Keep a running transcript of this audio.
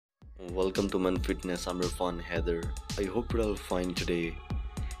Welcome to Men Fitness. I'm Irfanhaidarpage. I hope you're all fine today.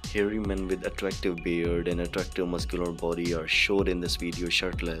 Hairy men with attractive beard and attractive muscular body are showed in this video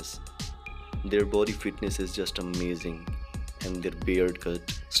shirtless. Their body fitness is just amazing, and their beard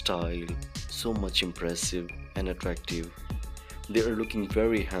cut, style, so much impressive and attractive. They are looking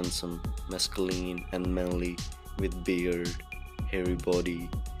very handsome, masculine and manly with beard, hairy body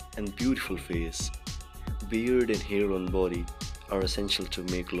and beautiful face. Beard and hair on body are essential to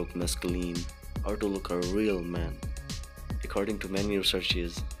make look masculine or to look a real man. According to many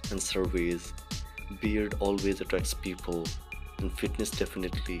researches and surveys, beard always attracts people, and fitness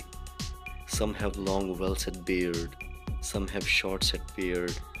definitely. Some have long well-set beard, some have short set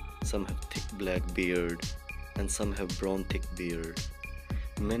beard, some have thick black beard, and some have brown thick beard.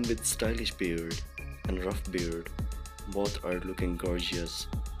 Men with stylish beard and rough beard both are looking gorgeous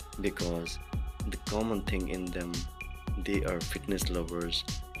because the common thing in them, they are fitness lovers,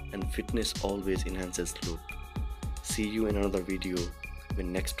 and fitness always enhances look. See you in another video with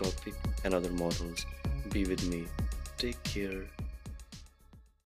next topic and other models. Be with me. Take care.